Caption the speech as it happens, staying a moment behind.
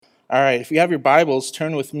All right, if you have your Bibles,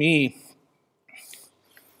 turn with me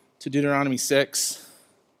to Deuteronomy 6.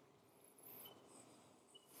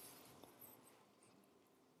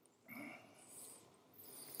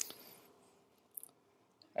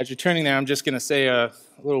 As you're turning there, I'm just going to say a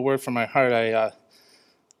little word from my heart. I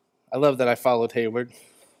love that I followed Hayward.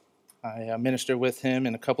 I minister with him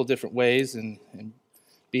in a couple different ways in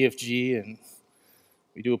BFG, and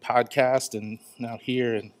we do a podcast, and now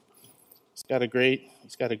here. And he's got a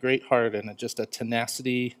great heart and just a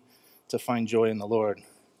tenacity to find joy in the Lord.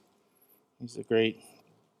 He's a great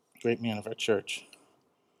man of our church.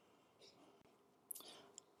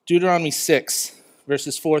 Deuteronomy 6,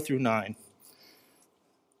 verses 4 through 9.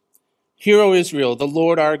 Hear, O Israel, the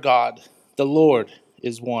Lord our God, the Lord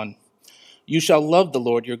is one. You shall love the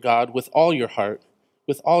Lord your God with all your heart,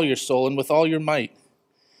 with all your soul, and with all your might.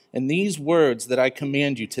 And these words that I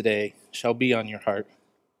command you today shall be on your heart.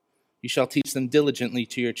 You shall teach them diligently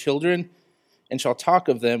to your children, and shall talk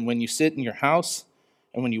of them when you sit in your house,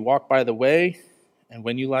 and when you walk by the way, and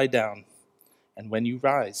when you lie down, and when you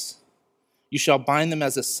rise. You shall bind them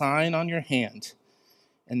as a sign on your hand,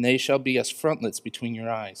 and they shall be as frontlets between your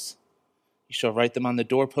eyes. You shall write them on the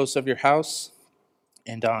doorposts of your house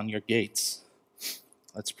and on your gates.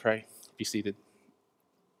 Let's pray. Be seated.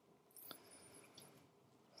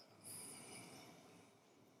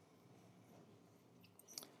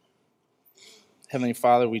 Heavenly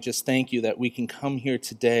Father, we just thank you that we can come here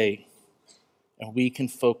today and we can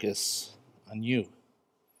focus on you.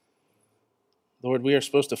 Lord, we are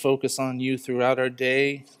supposed to focus on you throughout our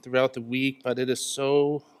day, throughout the week, but it is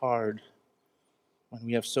so hard when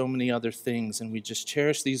we have so many other things, and we just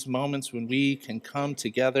cherish these moments when we can come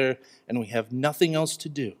together and we have nothing else to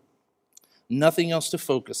do, nothing else to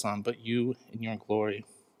focus on but you and your glory.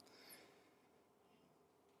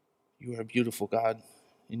 You are a beautiful God,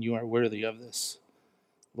 and you are worthy of this.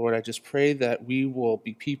 Lord, I just pray that we will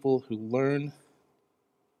be people who learn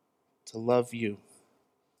to love you.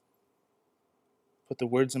 Put the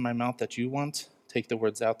words in my mouth that you want, take the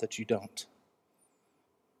words out that you don't.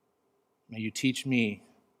 May you teach me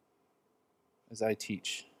as I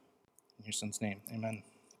teach. In your Son's name, amen.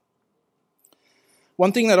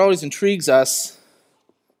 One thing that always intrigues us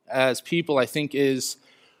as people, I think, is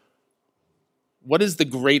what is the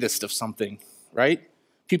greatest of something, right?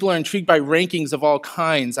 People are intrigued by rankings of all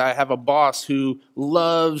kinds. I have a boss who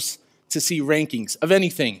loves to see rankings of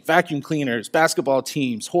anything: vacuum cleaners, basketball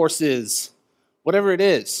teams, horses, whatever it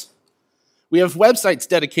is. We have websites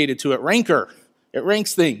dedicated to it. Ranker, it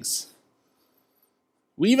ranks things.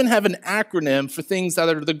 We even have an acronym for things that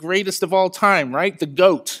are the greatest of all time, right? The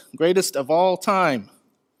GOAT, greatest of all time.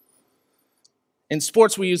 In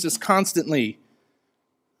sports, we use this constantly.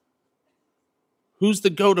 Who's the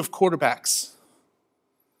GOAT of quarterbacks?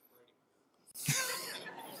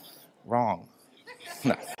 Wrong.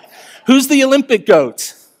 No. Who's the Olympic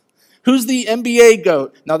GOAT? Who's the NBA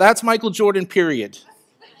GOAT? Now that's Michael Jordan, period.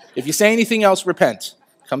 If you say anything else, repent.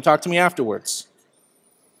 Come talk to me afterwards.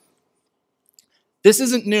 This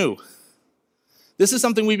isn't new. This is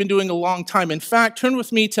something we've been doing a long time. In fact, turn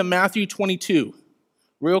with me to Matthew 22,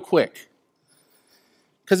 real quick.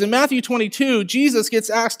 Because in Matthew 22, Jesus gets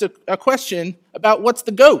asked a question about what's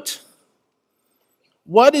the GOAT.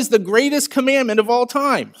 What is the greatest commandment of all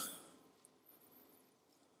time?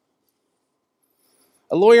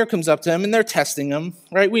 A lawyer comes up to him, and they're testing him,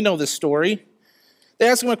 right? We know this story. They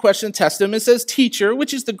ask him a question, test him. It says, "Teacher,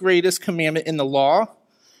 which is the greatest commandment in the law?"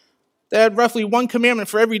 They had roughly one commandment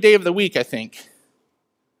for every day of the week, I think.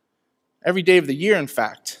 Every day of the year, in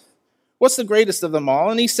fact. What's the greatest of them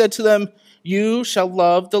all? And he said to them, "You shall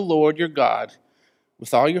love the Lord your God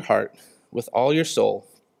with all your heart, with all your soul,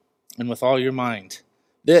 and with all your mind.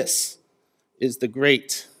 This is the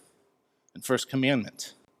great and first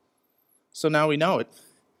commandment." So now we know it.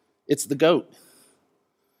 It's the GOAT.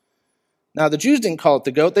 Now, the Jews didn't call it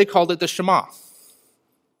the GOAT. They called it the Shema.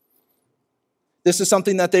 This is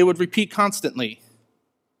something that they would repeat constantly.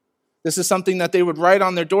 This is something that they would write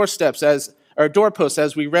on their doorsteps or doorposts,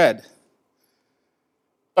 as we read.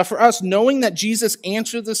 But for us, knowing that Jesus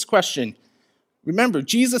answered this question, remember,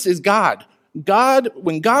 Jesus is God.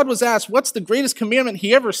 When God was asked, what's the greatest commandment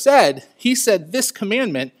he ever said, he said this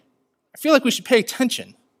commandment. I feel like we should pay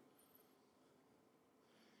attention.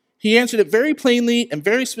 He answered it very plainly and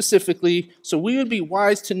very specifically, so we would be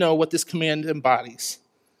wise to know what this command embodies.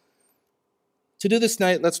 To do this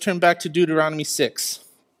tonight, let's turn back to Deuteronomy 6.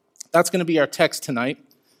 That's going to be our text tonight.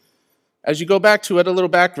 As you go back to it, a little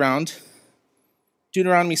background.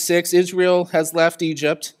 Deuteronomy 6, Israel has left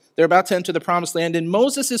Egypt. They're about to enter the promised land, and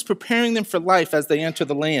Moses is preparing them for life as they enter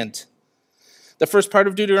the land. The first part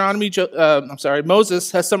of Deuteronomy,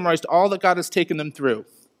 Moses has summarized all that God has taken them through.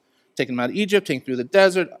 Taken them out of Egypt, taken through the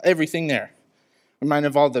desert, everything there. Reminded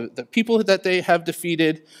of all the people that they have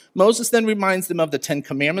defeated. Moses then reminds them of the 10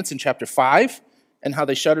 Commandments in chapter 5 and how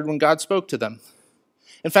they shuddered when God spoke to them.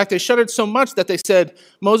 In fact, they shuddered so much that they said,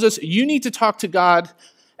 Moses, you need to talk to God,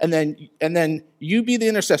 and then you be the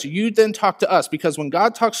intercessor. You then talk to us, because when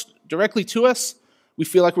God talks directly to us, we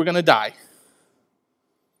feel like we're going to die.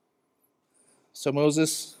 So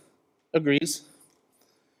Moses agrees,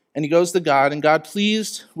 and he goes to God, and God,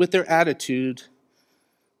 pleased with their attitude,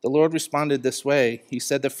 the Lord responded this way. He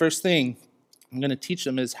said, the first thing I'm going to teach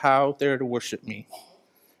them is how they're to worship me.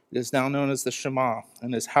 It is now known as the Shema,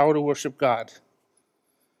 and is how to worship God.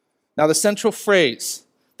 Now, the central phrase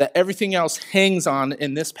that everything else hangs on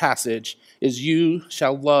in this passage is, you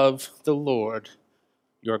shall love the Lord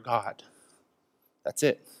your God. That's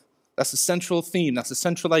it. That's the central theme. That's the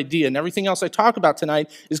central idea. And everything else I talk about tonight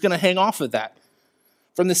is going to hang off of that.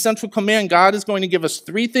 From the central command, God is going to give us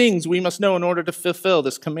 3 things we must know in order to fulfill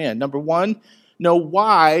this command. Number 1, know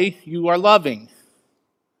why you are loving.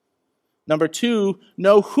 Number 2,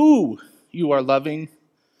 know who you are loving.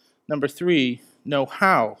 Number 3, know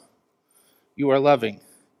how you are loving.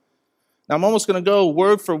 Now, I'm almost going to go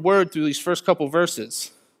word for word through these first couple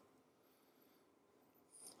verses.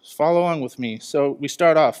 Just follow on with me. So we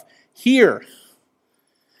start off, hear.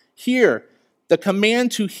 Hear. The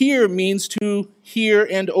command to hear means to hear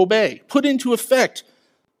and obey. Put into effect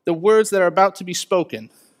the words that are about to be spoken.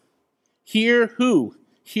 Hear who?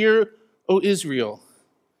 Hear, O Israel.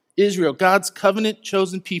 Israel, God's covenant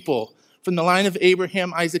chosen people from the line of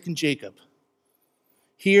Abraham, Isaac, and Jacob.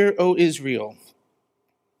 Hear, O Israel.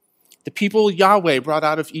 The people Yahweh brought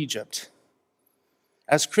out of Egypt.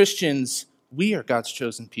 As Christians, we are God's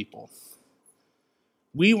chosen people.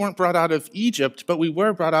 We weren't brought out of Egypt, but we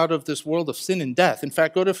were brought out of this world of sin and death. In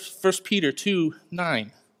fact, go to 1 Peter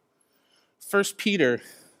 2:9. 1 Peter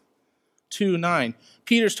 2:9.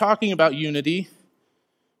 Peter's talking about unity,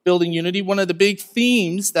 building unity. One of the big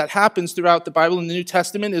themes that happens throughout the Bible in the New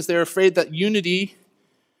Testament is they're afraid that unity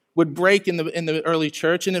would break in the early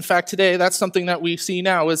church. And in fact, today, that's something that we see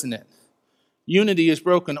now, isn't it? Unity is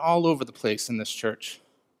broken all over the place in this church.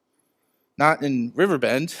 Not in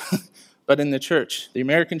Riverbend, but in the church, the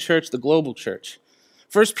American church, the global church.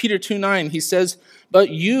 1 Peter 2:9, he says, but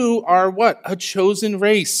you are what? A chosen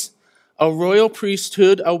race, a royal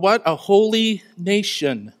priesthood, a what? A holy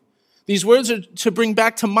nation. These words are to bring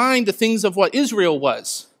back to mind the things of what Israel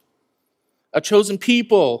was. A chosen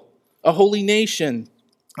people, a holy nation,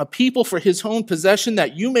 a people for his own possession,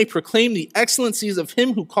 that you may proclaim the excellencies of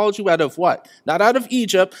him who called you out of what? Not out of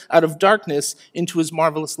Egypt, out of darkness, into his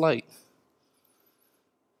marvelous light.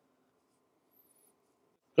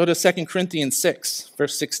 Go to 2 Corinthians 6,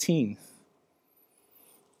 verse 16.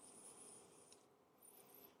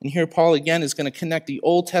 And here Paul again is going to connect the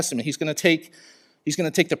Old Testament. He's going to take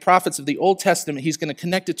the prophets of the Old Testament. He's going to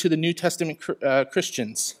connect it to the New Testament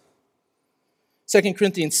Christians. 2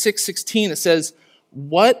 Corinthians 6:16, it says,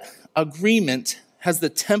 what agreement has the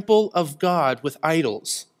temple of God with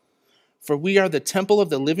idols? For we are the temple of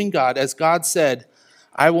the living God, as God said,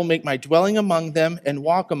 I will make my dwelling among them and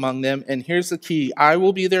walk among them. And here's the key, I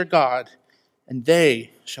will be their God, and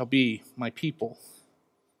they shall be my people.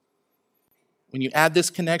 When you add this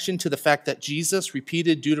connection to the fact that Jesus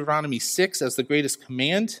repeated Deuteronomy 6 as the greatest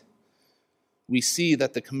command, we see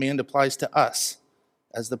that the command applies to us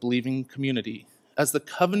as the believing community, as the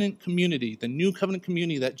covenant community, the new covenant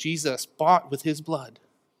community that Jesus bought with his blood.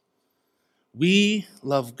 We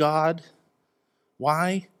love God.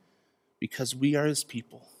 Why? Because we are his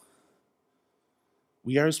people.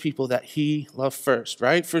 We are his people that he loved first,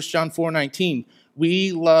 right? 1 John 4:19.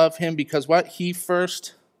 We love him because what? He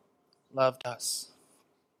first loved us.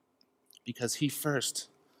 Because he first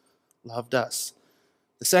loved us.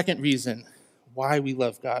 The second reason why we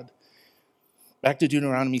love God. Back to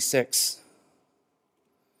Deuteronomy 6.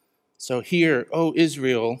 So here, O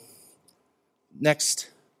Israel,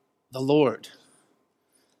 next, the Lord.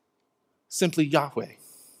 Simply Yahweh.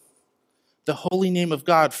 The holy name of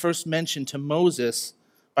God first mentioned to Moses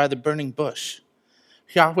by the burning bush.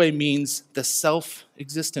 Yahweh means the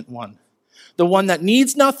self-existent one. The one that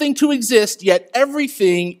needs nothing to exist, yet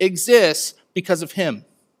everything exists because of him.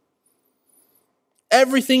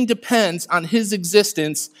 Everything depends on his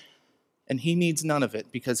existence, and he needs none of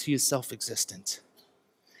it because he is self-existent.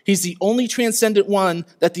 He's the only transcendent one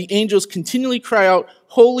that the angels continually cry out,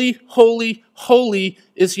 holy, holy, holy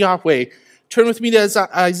is Yahweh. Turn with me to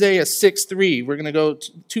Isaiah 6:3. We're going to go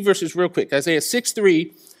 2 verses real quick. Isaiah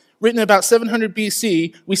 6:3, written about 700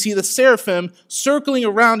 BC, we see the seraphim circling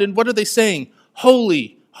around, and what are they saying?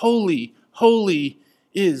 Holy, holy, holy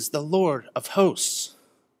is the Lord of hosts.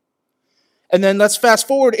 And then let's fast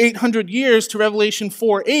forward 800 years to Revelation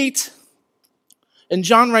 4:8. And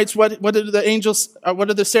John writes, what are the angels, what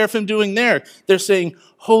are the seraphim doing there? They're saying,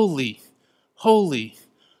 holy, holy,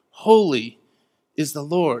 holy is the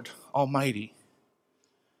Lord Almighty.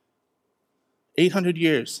 800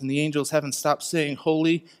 years, and the angels haven't stopped saying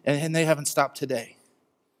holy, and they haven't stopped today.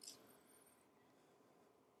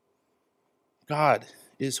 God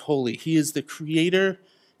is holy. He is the creator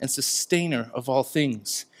and sustainer of all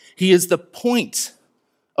things. He is the point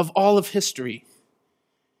of all of history.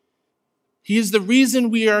 He is the reason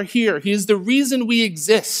we are here. He is the reason we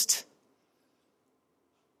exist.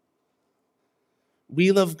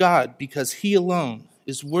 We love God because He alone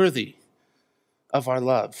is worthy of our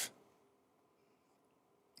love.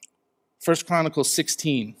 1 Chronicles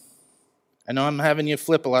 16. I know I'm having you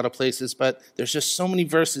flip a lot of places, but there's just so many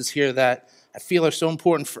verses here that I feel are so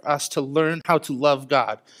important for us to learn how to love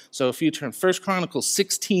God. So if you turn 1 Chronicles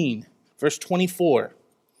 16, verse 24.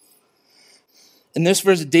 In this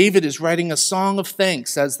verse, David is writing a song of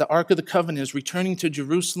thanks as the Ark of the Covenant is returning to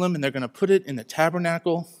Jerusalem, and they're going to put it in the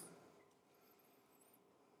tabernacle.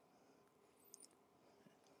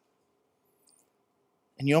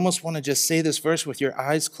 And you almost want to just say this verse with your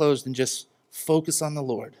eyes closed and just focus on the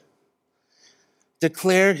Lord.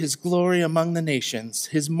 Declare His glory among the nations,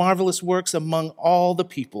 His marvelous works among all the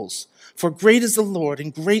peoples. For great is the Lord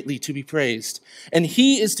and greatly to be praised, and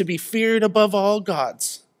He is to be feared above all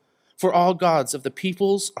gods. For all gods of the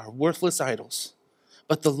peoples are worthless idols,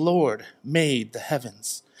 but the Lord made the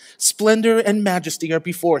heavens. Splendor and majesty are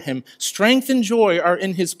before Him. Strength and joy are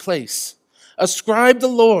in His place. Ascribe the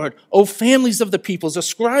Lord, O families of the peoples.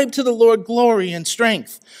 Ascribe to the Lord glory and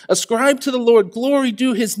strength. Ascribe to the Lord glory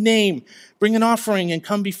due His name. Bring an offering and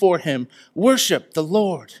come before Him. Worship the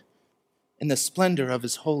Lord in the splendor of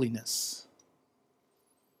His holiness.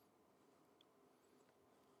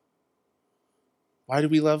 Why do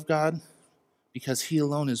we love God? Because He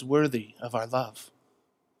alone is worthy of our love.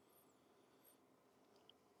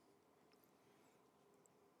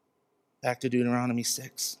 Back to Deuteronomy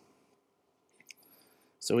 6.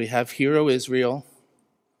 So we have Hear, O Israel.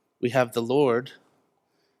 We have the Lord.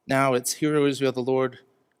 Now it's Hear, O Israel, the Lord,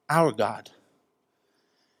 our God.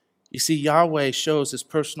 You see, Yahweh shows His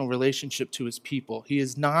personal relationship to His people. He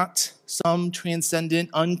is not some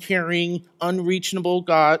transcendent, uncaring, unreachable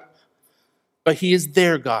God, but He is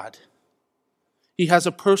their God. He has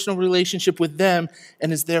a personal relationship with them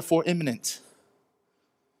and is therefore immanent.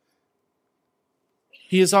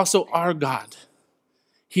 He is also our God.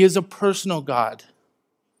 He is a personal God.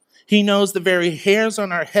 He knows the very hairs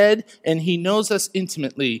on our head, and He knows us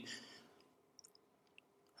intimately.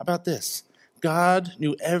 How about this? God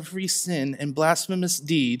knew every sin and blasphemous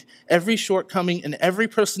deed, every shortcoming and every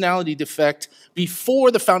personality defect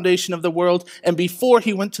before the foundation of the world and before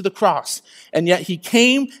He went to the cross. And yet He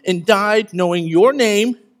came and died knowing your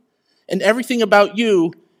name and everything about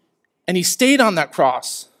you, and He stayed on that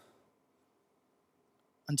cross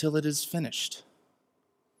until it is finished.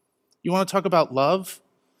 You want to talk about love?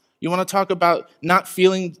 You want to talk about not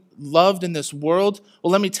feeling loved in this world?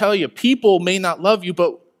 Well, let me tell you, people may not love you,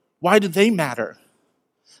 but why do they matter?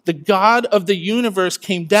 The God of the universe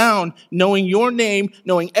came down knowing your name,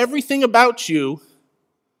 knowing everything about you,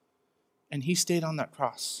 and He stayed on that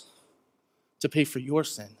cross to pay for your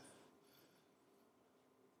sin,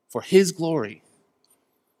 for His glory,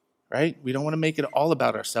 right? We don't want to make it all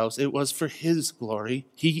about ourselves. It was for His glory.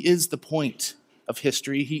 He is the point of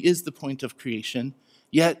history. He is the point of creation,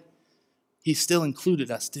 yet He still included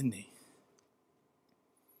us, didn't He?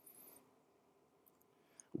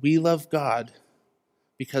 We love God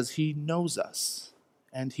because He knows us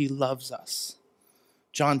and He loves us.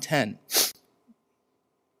 John 10,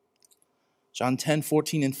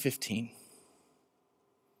 14 and 15.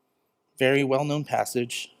 Very well-known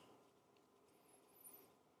passage.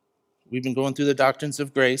 We've been going through the doctrines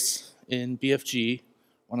of grace in BFG,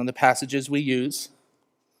 one of the passages we use.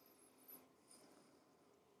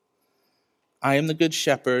 I am the good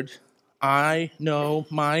shepherd. I know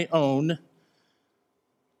my own,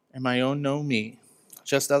 and my own know me.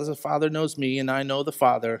 Just as the Father knows me, and I know the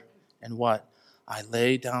Father. And what? I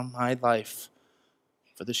lay down my life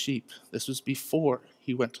for the sheep. This was before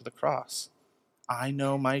He went to the cross. I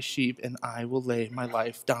know my sheep, and I will lay my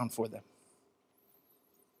life down for them.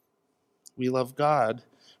 We love God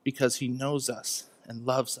because He knows us and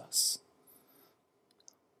loves us.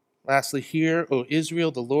 Lastly, Hear, O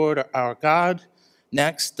Israel, the Lord our God.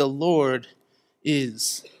 Next, the Lord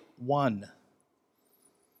is one.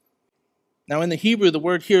 Now in the Hebrew, the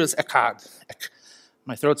word here is echad.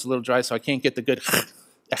 My throat's a little dry, so I can't get the good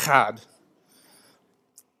echad.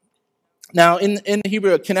 Now, in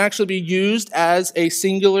Hebrew, it can actually be used as a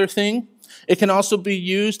singular thing. It can also be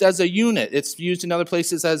used as a unit. It's used in other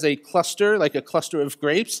places as a cluster, like a cluster of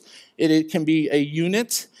grapes. It can be a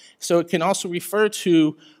unit. So it can also refer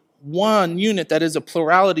to one unit that is a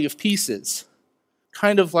plurality of pieces,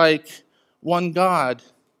 kind of like one God,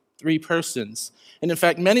 three persons. And in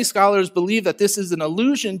fact, many scholars believe that this is an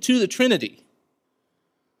allusion to the Trinity.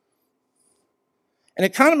 And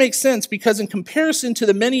it kind of makes sense because in comparison to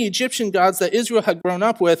the many Egyptian gods that Israel had grown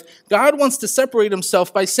up with, God wants to separate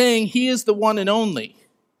himself by saying he is the one and only.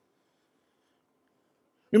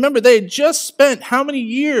 Remember, they had just spent how many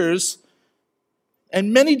years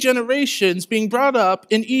and many generations being brought up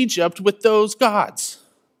in Egypt with those gods.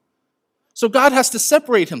 So God has to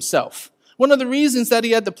separate himself. One of the reasons that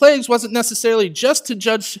he had the plagues wasn't necessarily just to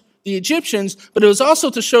judge the Egyptians, but it was also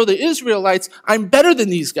to show the Israelites, I'm better than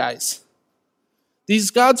these guys.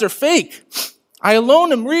 These gods are fake. I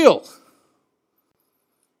alone am real.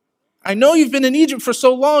 I know you've been in Egypt for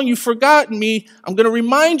so long, you've forgotten me. I'm going to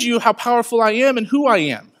remind you how powerful I am and who I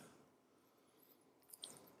am.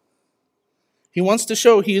 He wants to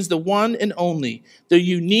show he is the one and only, the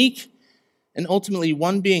unique and ultimately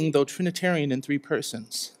one being, though Trinitarian in three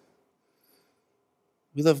persons.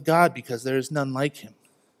 We love God because there is none like him.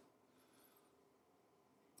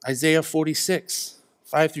 Isaiah 46,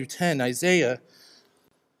 5 through 10, Isaiah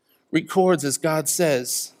records as God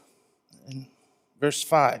says in verse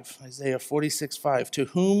 5, Isaiah 46, 5, to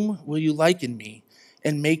whom will you liken me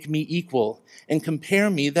and make me equal and compare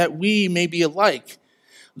me that we may be alike?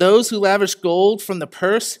 Those who lavish gold from the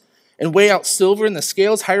purse and weigh out silver in the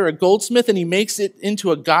scales hire a goldsmith and he makes it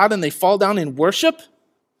into a god and they fall down in worship.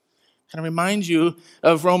 Kind of remind you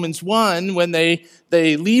of Romans 1 when they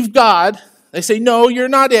leave God. They say, no, you're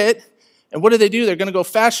not it. And what do? They're going to go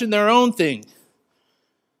fashion their own thing.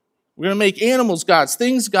 We're going to make animals gods,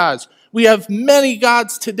 things gods. We have many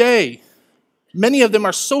gods today. Many of them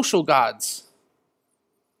are social gods.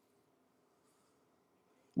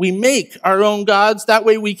 We make our own gods. That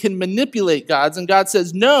way we can manipulate gods. And God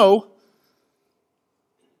says, no,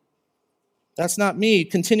 that's not me.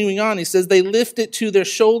 Continuing on, he says, they lift it to their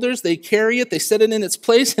shoulders. They carry it. They set it in its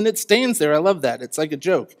place and it stands there. I love that. It's like a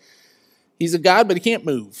joke. He's a god, but he can't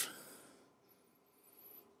move.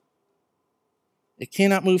 It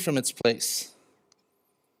cannot move from its place.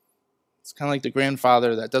 It's kind of like the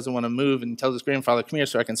grandfather that doesn't want to move and tells his grandfather, come here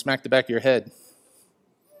so I can smack the back of your head.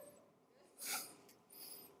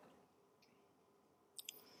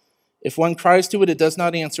 If one cries to it, it does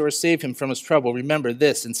not answer or save him from his trouble. Remember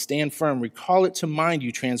this and stand firm. Recall it to mind,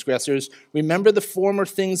 you transgressors. Remember the former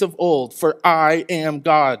things of old, for I am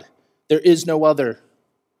God. There is no other.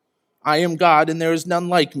 I am God, and there is none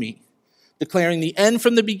like me, declaring the end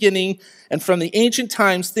from the beginning and from the ancient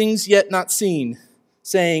times things yet not seen,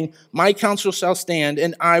 saying, my counsel shall stand,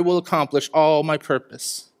 and I will accomplish all my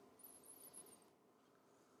purpose.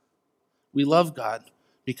 We love God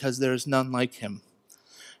because there is none like him.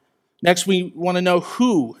 Next, we want to know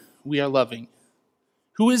who we are loving.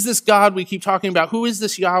 Who is this God we keep talking about? Who is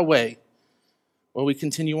this Yahweh? Well, we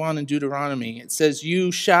continue on in Deuteronomy. It says,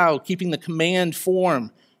 you shall, keeping the command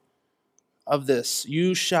form of this,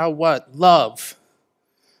 you shall what? Love.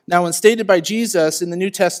 Now, when stated by Jesus in the New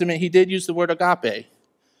Testament, he did use the word agape.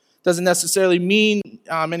 Doesn't necessarily mean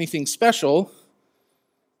anything special,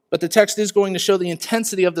 but the text is going to show the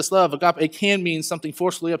intensity of this love. Agape can mean something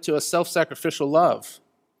forcefully up to a self-sacrificial love.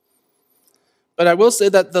 But I will say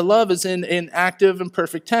that the love is in active and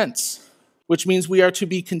perfect tense, which means we are to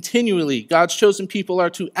be continually, God's chosen people are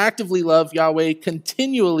to actively love Yahweh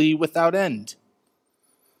continually without end.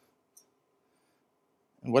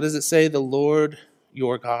 And what does it say? The Lord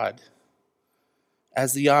your God.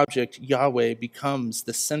 As the object, Yahweh becomes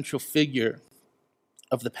the central figure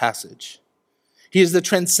of the passage. He is the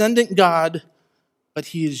transcendent God, but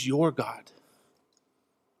he is your God.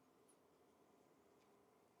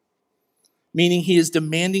 Meaning he is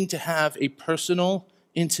demanding to have a personal,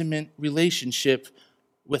 intimate relationship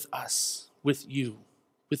with us, with you,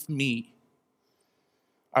 with me.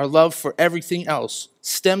 Our love for everything else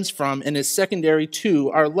stems from and is secondary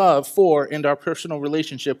to our love for and our personal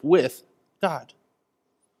relationship with God.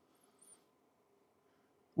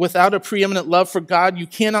 Without a preeminent love for God, you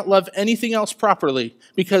cannot love anything else properly,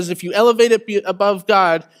 because if you elevate it above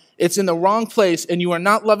God, it's in the wrong place and you are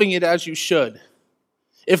not loving it as you should.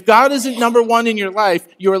 If God isn't number one in your life,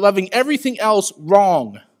 you are loving everything else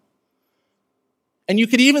wrong. And you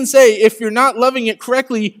could even say, if you're not loving it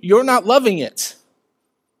correctly, you're not loving it.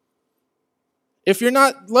 If you're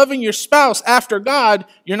not loving your spouse after God,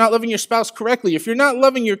 you're not loving your spouse correctly. If you're not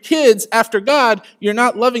loving your kids after God, you're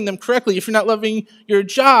not loving them correctly. If you're not loving your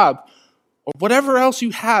job or whatever else you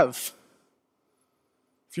have,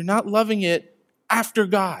 if you're not loving it after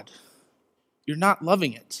God, you're not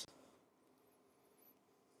loving it.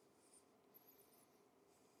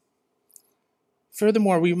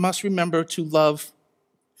 Furthermore, we must remember to love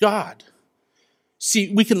God.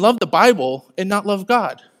 See, we can love the Bible and not love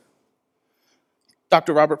God.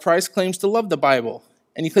 Dr. Robert Price claims to love the Bible,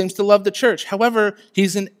 and he claims to love the church. However,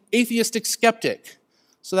 he's an atheistic skeptic,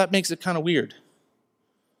 so that makes it kind of weird.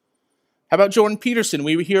 How about Jordan Peterson?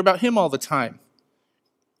 We hear about him all the time.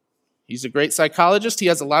 He's a great psychologist. He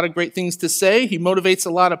has a lot of great things to say. He motivates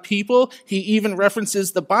a lot of people. He even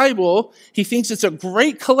references the Bible. He thinks it's a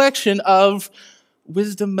great collection of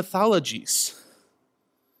wisdom mythologies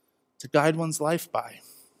to guide one's life by,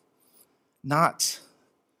 not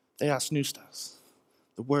Theos Neustos,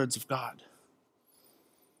 the words of God.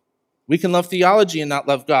 We can love theology and not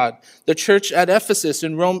love God. The church at Ephesus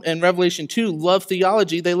in Revelation 2 loved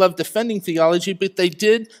theology. They loved defending theology, but they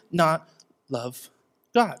did not love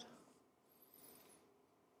God.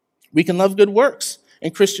 We can love good works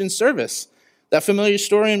and Christian service. That familiar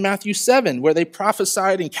story in Matthew 7, where they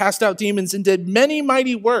prophesied and cast out demons and did many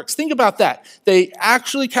mighty works. Think about that. They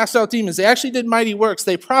actually cast out demons. They actually did mighty works.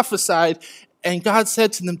 They prophesied, and God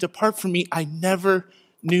said to them, "Depart from me. I never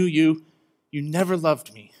knew you. You never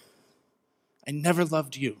loved me. I never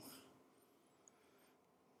loved you."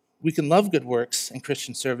 We can love good works and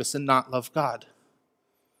Christian service and not love God.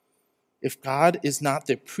 If God is not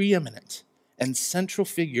the preeminent and central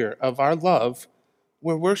figure of our love,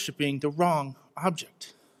 we're worshiping the wrong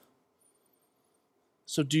object.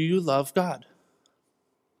 So do you love God?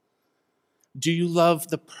 Do you love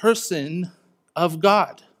the person of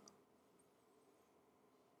God?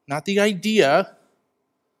 Not the idea,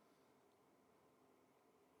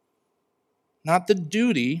 not the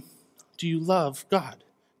duty. Do you love God?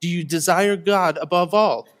 Do you desire God above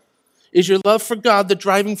all? Is your love for God the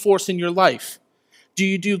driving force in your life? Do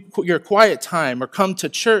you do your quiet time or come to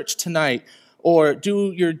church tonight or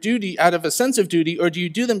do your duty out of a sense of duty, or do you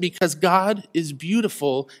do them because God is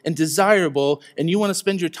beautiful and desirable and you want to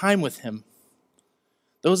spend your time with him?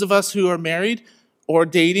 Those of us who are married or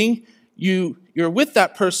dating, you're with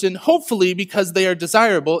that person hopefully because they are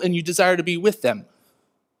desirable and you desire to be with them.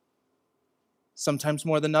 Sometimes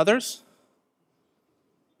more than others.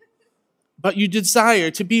 But you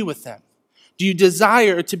desire to be with them. Do you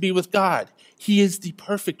desire to be with God? He is the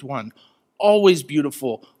perfect one, always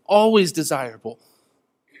beautiful, always desirable.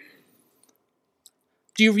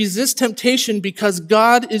 Do you resist temptation because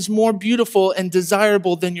God is more beautiful and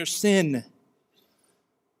desirable than your sin?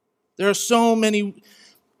 There are so many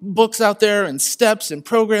books out there and steps and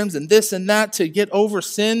programs and this and that to get over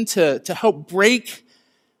sin, to help break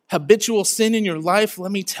habitual sin in your life.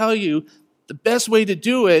 Let me tell you, the best way to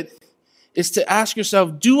do it is to ask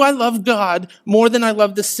yourself, do I love God more than I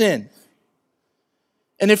love the sin?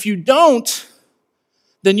 And if you don't,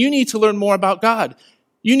 then you need to learn more about God.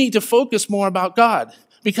 You need to focus more about God.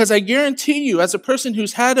 Because I guarantee you, as a person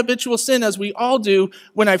who's had habitual sin, as we all do,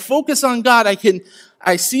 when I focus on God,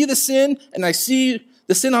 I see the sin, and I see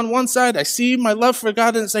the sin on one side, I see my love for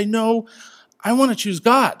God, and I say, no, I want to choose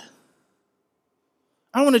God.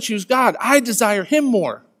 I want to choose God. I desire him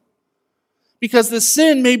more. Because the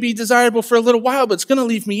sin may be desirable for a little while, but it's going to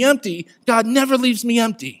leave me empty. God never leaves me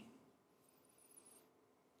empty.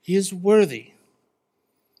 He is worthy.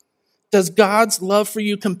 Does God's love for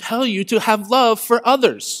you compel you to have love for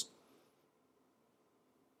others?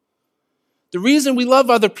 The reason we love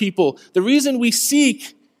other people, the reason we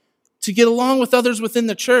seek to get along with others within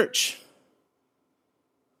the church,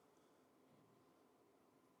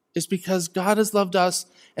 is because God has loved us,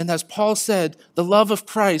 and as Paul said, the love of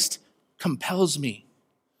Christ compels me,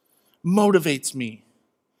 motivates me,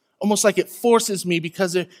 almost like it forces me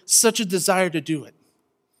because there's such a desire to do it.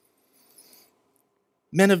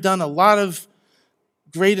 Men have done a lot of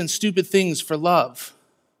great and stupid things for love.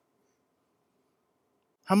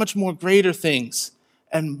 How much more greater things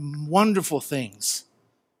and wonderful things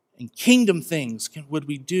and kingdom things would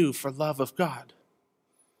we do for love of God?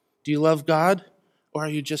 Do you love God, or are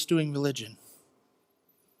you just doing religion?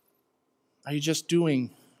 Are you just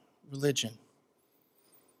doing religion?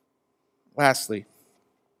 Lastly,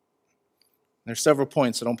 there's several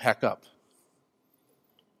points that don't pack up.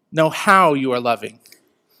 Know how you are loving.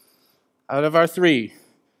 Out of our three,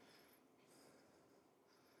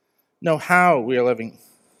 know how we are loving.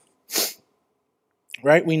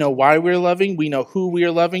 Right? We know why we're loving. We know who we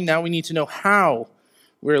are loving. Now we need to know how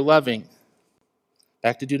we're loving.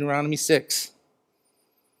 Back to Deuteronomy 6.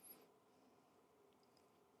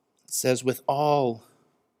 It says, with all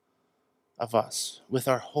of us, with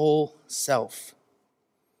our whole self.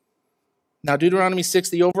 Now, Deuteronomy 6,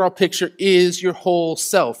 the overall picture is your whole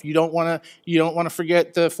self. You don't want to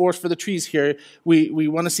forget the forest for the trees here. We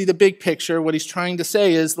want to see the big picture. What he's trying to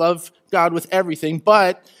say is love God with everything.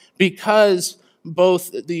 But because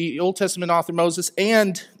both the Old Testament author Moses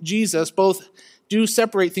and Jesus both do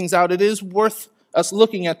separate things out, it is worth us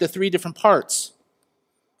looking at the three different parts.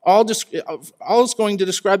 All is going to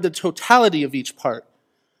describe the totality of each part.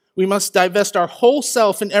 We must divest our whole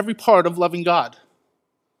self in every part of loving God.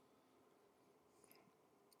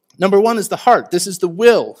 Number one is the heart. This is the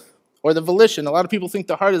will or the volition. A lot of people think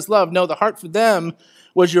the heart is love. No, the heart for them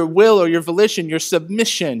was your will or your volition, your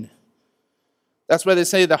submission. That's why they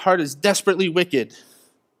say the heart is desperately wicked.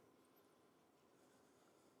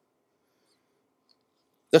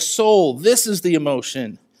 The soul, this is the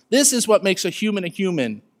emotion. This is what makes a human a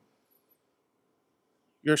human.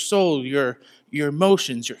 Your soul, your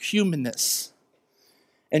emotions, your humanness,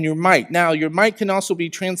 and your might. Now, your might can also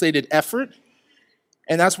be translated effort.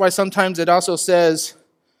 And that's why sometimes it also says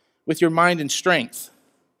with your mind and strength.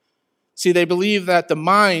 See, they believe that the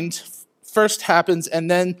mind first happens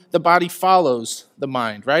and then the body follows the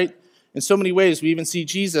mind, right? In so many ways, we even see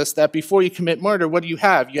Jesus that before you commit murder, what do you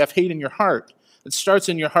have? You have hate in your heart. It starts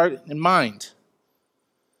in your heart and mind.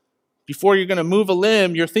 Before you're going to move a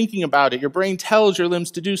limb, you're thinking about it. Your brain tells your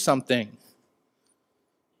limbs to do something.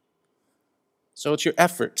 So it's your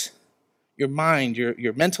effort. Your mind,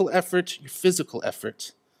 your mental effort, your physical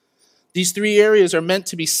effort. These three areas are meant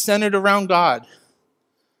to be centered around God.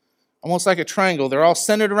 Almost like a triangle. They're all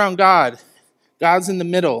centered around God. God's in the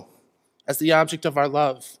middle as the object of our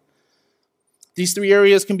love. These three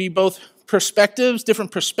areas can be both perspectives,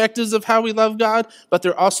 different perspectives of how we love God, but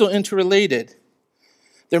they're also interrelated.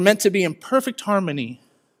 They're meant to be in perfect harmony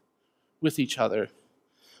with each other.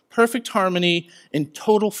 Perfect harmony in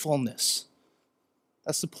total fullness.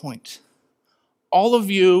 That's the point. All of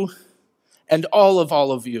you and all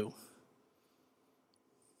of you.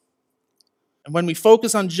 And when we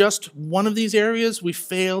focus on just one of these areas, we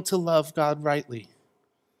fail to love God rightly.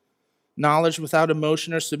 Knowledge without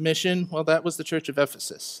emotion or submission, well, that was the church of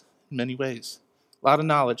Ephesus in many ways. A lot of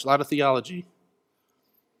knowledge, a lot of theology.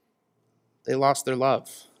 They lost their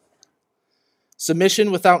love.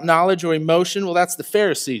 Submission without knowledge or emotion, well, that's the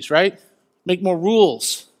Pharisees, right? Make more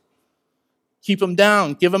rules. Keep them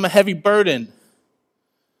down. Give them a heavy burden.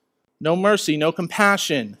 No mercy, no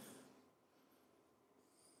compassion.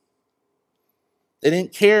 They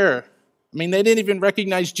didn't care. They didn't even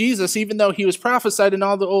recognize Jesus, even though he was prophesied in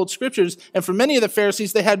all the old scriptures. And for many of the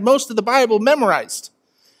Pharisees, they had most of the Bible memorized.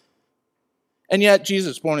 And yet,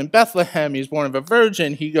 Jesus was born in Bethlehem. He was born of a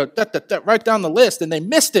virgin. He goes right down the list, and they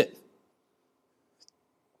missed it.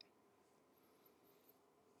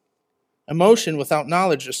 Emotion without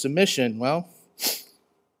knowledge or submission, well,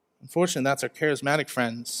 unfortunately, that's our charismatic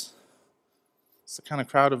friends. It's the kind of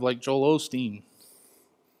crowd of like Joel Osteen.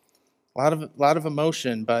 A lot of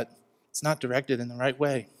emotion, but it's not directed in the right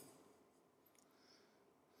way.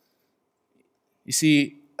 You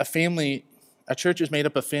see, a church is made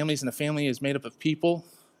up of families, and a family is made up of people.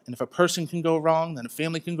 And if a person can go wrong, then a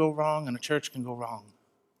family can go wrong, and a church can go wrong.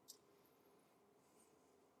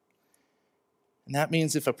 And that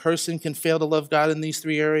means if a person can fail to love God in these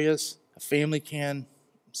three areas, a family can,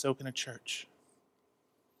 so can a church.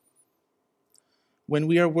 When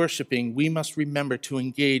we are worshiping, we must remember to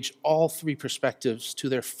engage all three perspectives to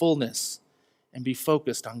their fullness and be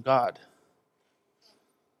focused on God.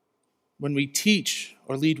 When we teach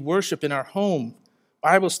or lead worship in our home,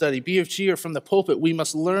 Bible study, BFG, or from the pulpit, we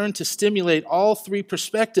must learn to stimulate all three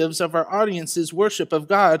perspectives of our audience's worship of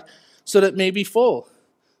God so that it may be full.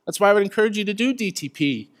 That's why I would encourage you to do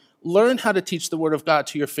DTP. Learn how to teach the Word of God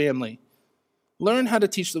to your family. Learn how to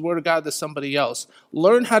teach the Word of God to somebody else.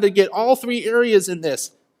 Learn how to get all three areas in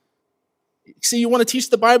this. See, you want to teach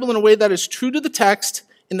the Bible in a way that is true to the text,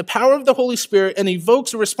 in the power of the Holy Spirit, and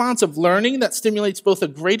evokes a response of learning that stimulates both a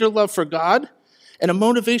greater love for God and a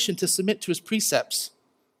motivation to submit to his precepts.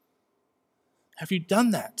 Have you done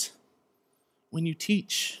that when you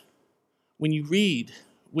teach, when you read,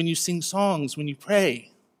 when you sing songs, when you pray?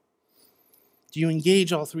 Do you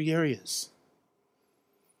engage all three areas?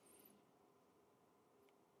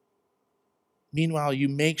 Meanwhile, you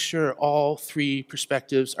make sure all three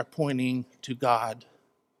perspectives are pointing to God,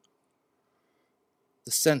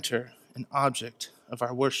 the center and object of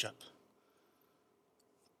our worship.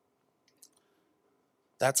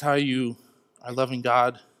 That's how you are loving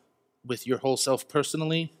God with your whole self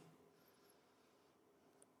personally.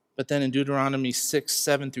 But then in Deuteronomy 6,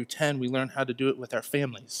 7 through 10, we learn how to do it with our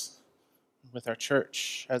families, with our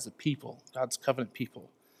church as a people, God's covenant people.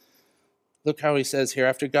 Look how he says here,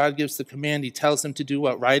 after God gives the command, he tells them to do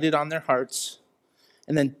what? Write it on their hearts,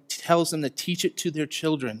 and then tells them to teach it to their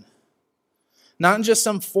children. Not in just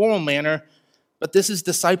some formal manner, but this is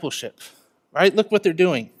discipleship, right? Look what they're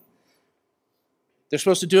doing. They're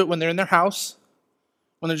supposed to do it when they're in their house,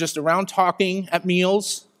 when they're just around talking at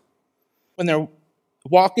meals, when they're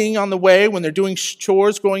walking on the way, when they're doing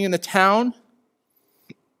chores, going into town,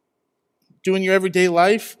 doing your everyday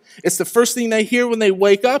life. It's the first thing they hear when they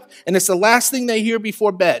wake up, and it's the last thing they hear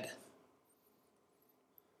before bed.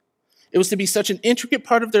 It was to be such an intricate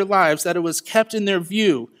part of their lives that it was kept in their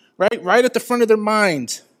view, right at the front of their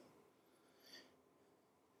mind.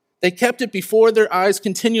 They kept it before their eyes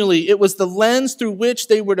continually. It was the lens through which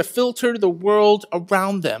they were to filter the world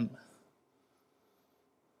around them.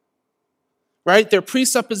 Right? Their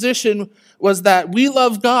presupposition was that we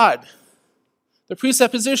love God. The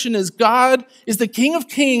presupposition is God is the King of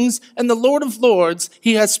Kings and the Lord of Lords.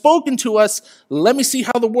 He has spoken to us. Let me see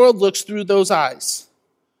how the world looks through those eyes.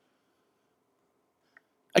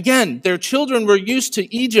 Again, their children were used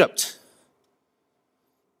to Egypt.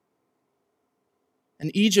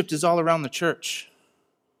 And Egypt is all around the church.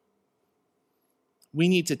 We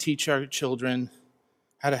need to teach our children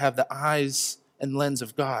how to have the eyes and lens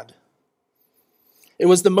of God. It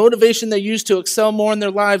was the motivation they used to excel more in their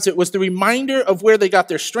lives. It was the reminder of where they got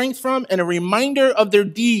their strength from and a reminder of their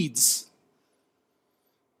deeds.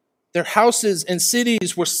 Their houses and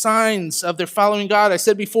cities were signs of their following God. I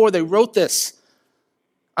said before, they wrote this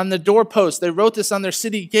on the doorposts. They wrote this on their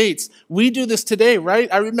city gates. We do this today,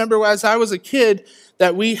 right? I remember as I was a kid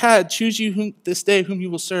that we had, choose you this day whom you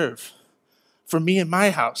will serve. For me and my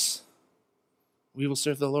house, we will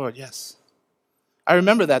serve the Lord, yes. I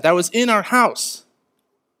remember that. That was in our house.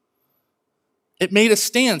 It made a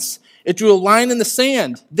stance. It drew a line in the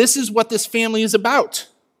sand. This is what this family is about.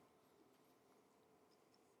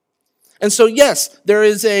 And so, yes, there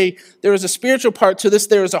is a spiritual part to this.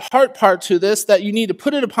 There is a heart part to this that you need to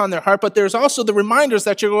put it upon their heart. But there's also the reminders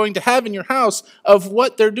that you're going to have in your house of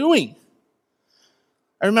what they're doing.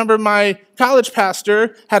 I remember my college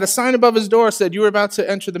pastor had a sign above his door that said, you were about to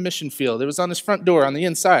enter the mission field. It was on his front door on the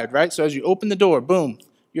inside, right? So as you open the door, boom,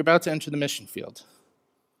 you're about to enter the mission field.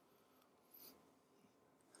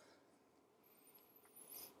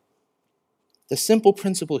 The simple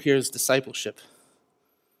principle here is discipleship.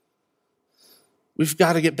 We've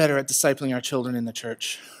got to get better at discipling our children in the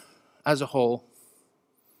church as a whole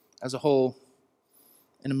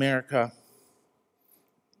in America,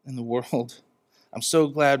 in the world. I'm so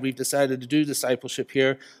glad we've decided to do discipleship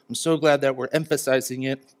here. I'm so glad that we're emphasizing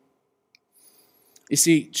it. You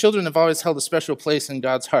see, children have always held a special place in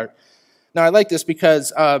God's heart. Now, I like this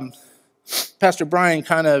because Pastor Brian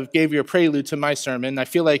kind of gave you a prelude to my sermon. I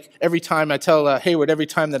feel like every time I tell Hayward, every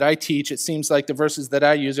time that I teach, it seems like the verses that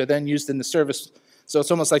I use are then used in the service. So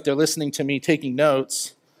it's almost like they're listening to me, taking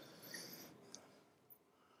notes.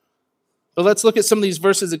 But let's look at some of these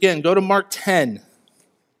verses again. Go to Mark 10.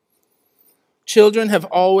 Children have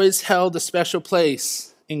always held a special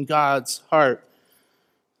place in God's heart.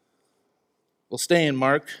 We'll stay in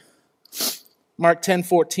Mark. Mark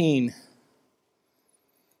 10:14.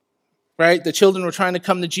 Right? The children were trying to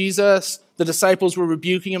come to Jesus. The disciples were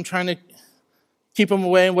rebuking him, trying to keep him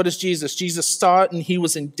away. And what is Jesus? Jesus saw it and he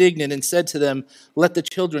was indignant and said to them, let the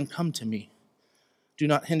children come to me. Do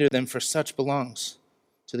not hinder them, for such belongs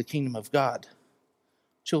to the kingdom of God.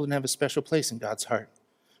 Children have a special place in God's heart.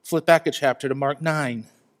 Flip back a chapter to Mark 9,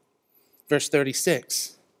 verse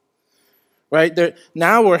 36. Right?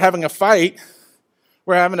 Now we're having a fight.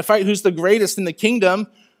 We're having a fight who's the greatest in the kingdom.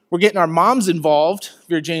 We're getting our moms involved, if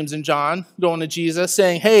you're James and John, going to Jesus,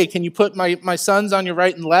 saying, hey, can you put my sons on your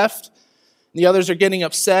right and left? And the others are getting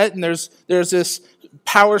upset, and there's this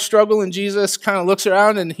power struggle, and Jesus kind of looks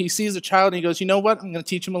around, and he sees a child, and he goes, you know what? I'm going to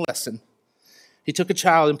teach him a lesson. He took a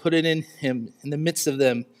child and put it in him, in the midst of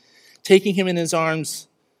them, taking him in his arms,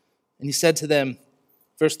 and he said to them,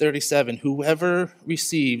 verse 37, whoever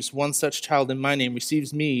receives one such child in my name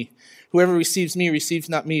receives me. Whoever receives me receives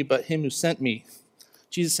not me, but him who sent me.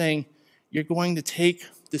 Jesus saying, you're going to take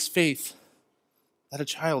this faith that a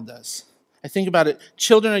child does. I think about it.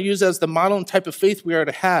 Children are used as the model and type of faith we are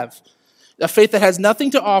to have. A faith that has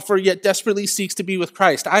nothing to offer, yet desperately seeks to be with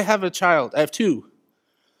Christ. I have a child. I have two.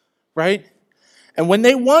 Right? And when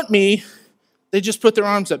they want me, they just put their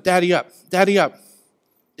arms up. Daddy up. Daddy up.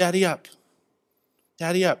 Daddy up.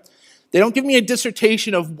 Daddy up. They don't give me a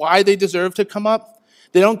dissertation of why they deserve to come up.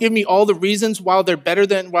 They don't give me all the reasons while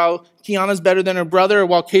Kiana's better than her brother, or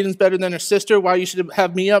while Caden's better than her sister, why you should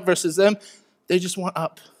have me up versus them. They just want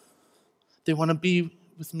up. They want to be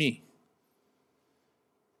with me.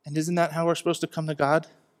 And isn't that how we're supposed to come to God?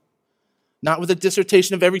 Not with a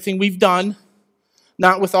dissertation of everything we've done,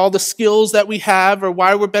 not with all the skills that we have or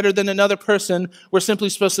why we're better than another person. We're simply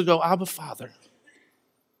supposed to go, Abba, Father,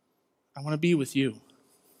 I want to be with you.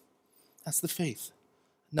 That's the faith.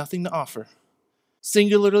 Nothing to offer.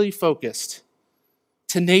 Singularly focused.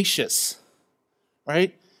 Tenacious.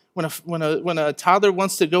 Right? When a toddler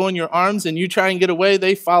wants to go in your arms and you try and get away,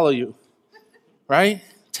 they follow you. Right?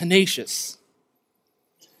 Tenacious.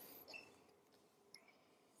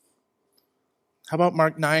 How about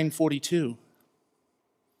Mark 9:42? It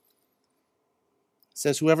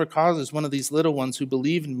says, whoever causes one of these little ones who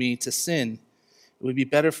believe in me to sin, it would be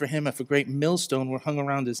better for him if a great millstone were hung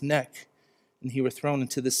around his neck and he were thrown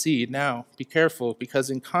into the sea. Now, be careful, because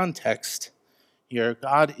in context here,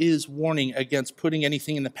 God is warning against putting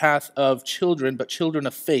anything in the path of children, but children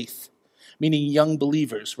of faith, meaning young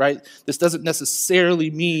believers, right? This doesn't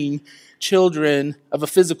necessarily mean children of a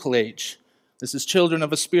physical age. This is children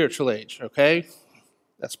of a spiritual age, okay?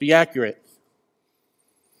 Let's be accurate.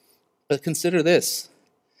 But consider this.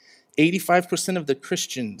 85% of the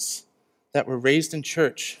Christians that were raised in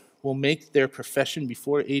church will make their profession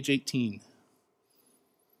before age 18.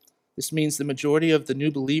 This means the majority of the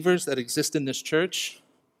new believers that exist in this church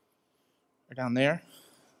are down there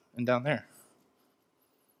and down there.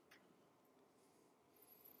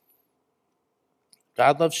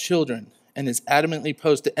 God loves children and is adamantly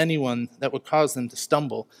opposed to anyone that would cause them to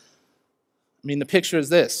stumble. I mean, the picture is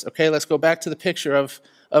this. Okay, let's go back to the picture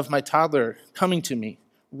of my toddler coming to me,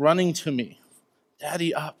 running to me.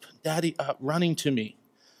 Daddy up, running to me.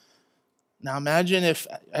 Now imagine if,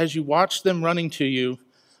 as you watch them running to you,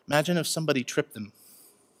 imagine if somebody tripped them.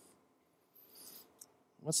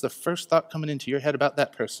 What's the first thought coming into your head about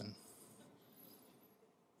that person?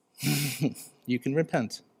 You can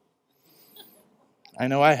repent. I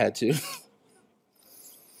know I had to.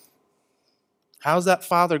 How's that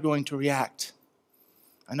father going to react?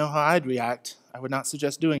 I know how I'd react. I would not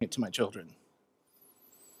suggest doing it to my children.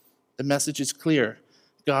 The message is clear.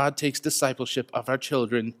 God takes discipleship of our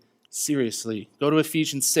children seriously. Go to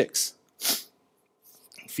Ephesians 6.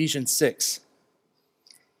 Ephesians 6,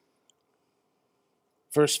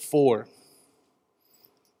 verse 4.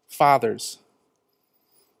 Fathers,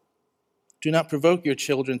 do not provoke your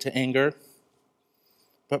children to anger,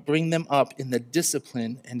 but bring them up in the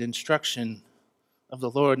discipline and instruction of the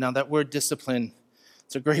Lord. Now that word discipline,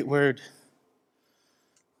 it's a great word.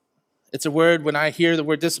 It's a word, when I hear the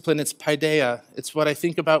word discipline, it's paideia. It's what I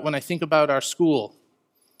think about when I think about our school.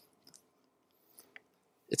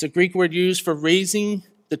 It's a Greek word used for raising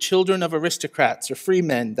the children of aristocrats or free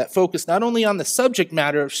men that focus not only on the subject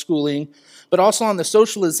matter of schooling, but also on the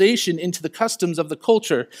socialization into the customs of the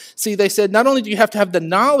culture. See, they said not only do you have to have the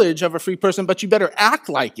knowledge of a free person, but you better act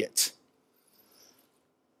like it.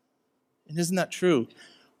 And isn't that true?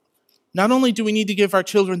 Not only do we need to give our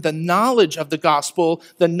children the knowledge of the gospel,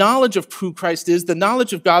 the knowledge of who Christ is, the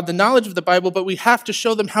knowledge of God, the knowledge of the Bible, but we have to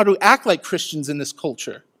show them how to act like Christians in this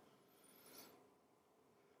culture.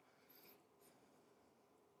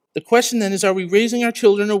 The question then is, are we raising our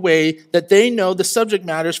children in a way that they know the subject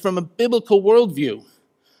matters from a biblical worldview?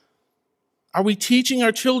 Are we teaching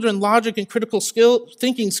our children logic and critical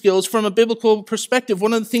thinking skills from a biblical perspective?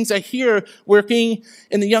 One of the things I hear working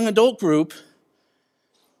in the young adult group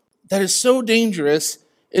that is so dangerous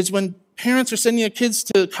is when parents are sending their kids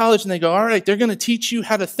to college and they go, all right, they're going to teach you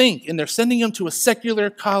how to think, and they're sending them to a secular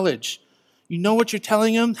college. You know what you're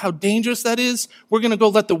telling them? How dangerous that is? We're going to go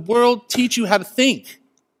let the world teach you how to think.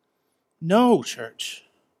 No, church.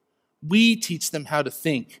 We teach them how to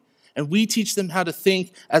think, and we teach them how to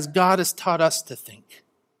think as God has taught us to think.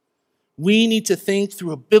 We need to think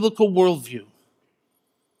through a biblical worldview.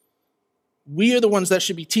 We are the ones that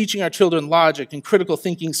should be teaching our children logic and critical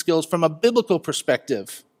thinking skills from a biblical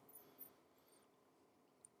perspective.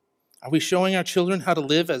 Are we showing our children how to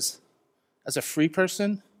live as a free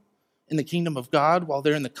person in the kingdom of God while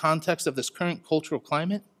they're in the context of this current cultural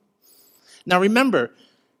climate? Now remember,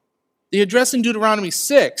 the address in Deuteronomy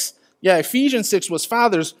 6, Ephesians 6 was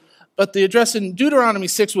fathers, but the address in Deuteronomy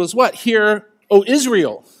 6 was what? Hear, O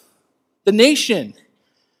Israel, the nation.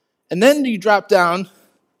 And then you drop down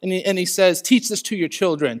and he says, teach this to your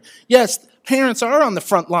children. Yes, parents are on the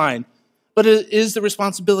front line, but it is the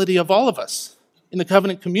responsibility of all of us in the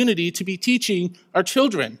covenant community to be teaching our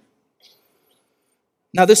children.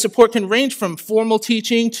 Now, this support can range from formal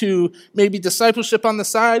teaching to maybe discipleship on the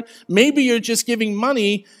side. Maybe you're just giving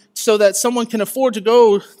money so that someone can afford to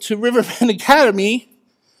go to Riverbend Academy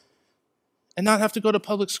and not have to go to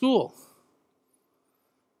public school.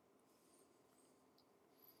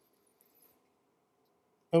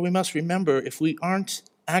 But we must remember, if we aren't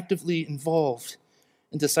actively involved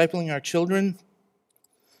in discipling our children,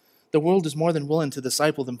 the world is more than willing to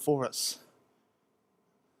disciple them for us.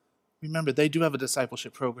 Remember, they do have a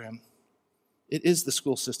discipleship program. It is the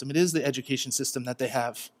school system. It is the education system that they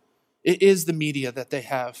have. It is the media that they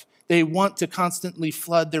have. They want to constantly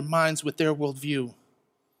flood their minds with their worldview.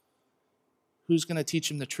 Who's going to teach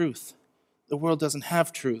them the truth? The world doesn't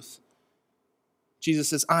have truth. Jesus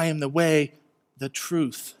says, I am the way, the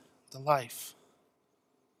truth, the life.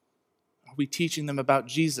 Are we teaching them about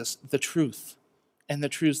Jesus, the truth, and the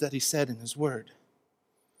truths that he said in his word?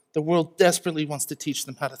 The world desperately wants to teach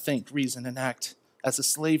them how to think, reason, and act as a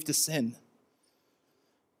slave to sin.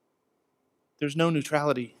 There's no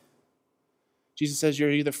neutrality. Jesus says,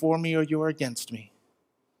 you're either for me or you're against me.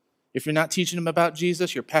 If you're not teaching them about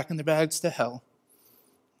Jesus, you're packing their bags to hell.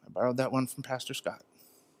 I borrowed that one from Pastor Scott.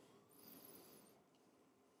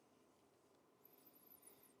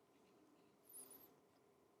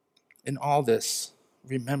 In all this,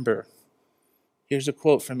 remember, here's a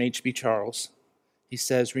quote from H.B. Charles. He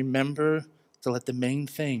says, remember to let the main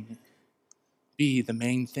thing be the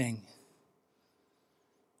main thing.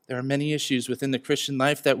 There are many issues within the Christian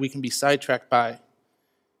life that we can be sidetracked by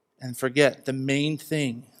and forget the main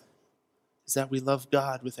thing is that we love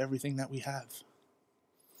God with everything that we have.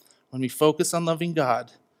 When we focus on loving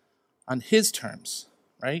God on his terms,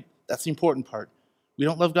 right? That's the important part. We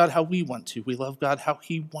don't love God how we want to. We love God how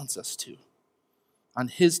he wants us to. On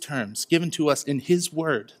his terms, given to us in his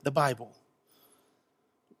word, the Bible.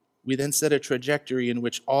 We then set a trajectory in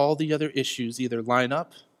which all the other issues either line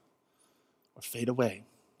up or fade away.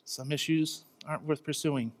 Some issues aren't worth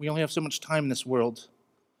pursuing. We only have so much time in this world.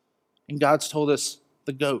 And God's told us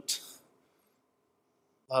the GOAT.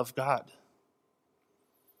 Love God.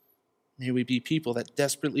 May we be people that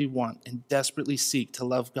desperately want and desperately seek to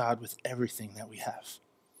love God with everything that we have.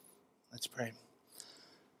 Let's pray.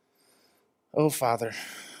 Oh, Father,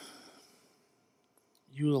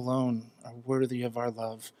 you alone are worthy of our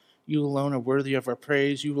love. You alone are worthy of our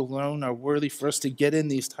praise. You alone are worthy for us to get in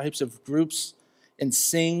these types of groups and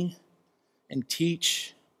sing and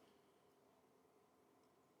teach,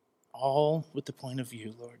 all with the point of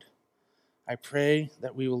view, Lord. I pray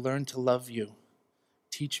that we will learn to love you.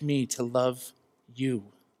 Teach me to love you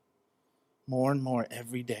more and more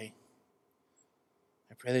every day.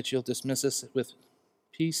 I pray that you'll dismiss us with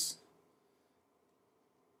peace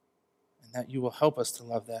and that you will help us to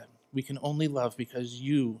love that. We can only love because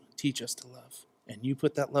you teach us to love, and you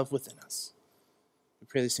put that love within us. We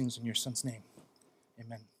pray these things in your Son's name.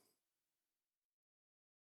 Amen.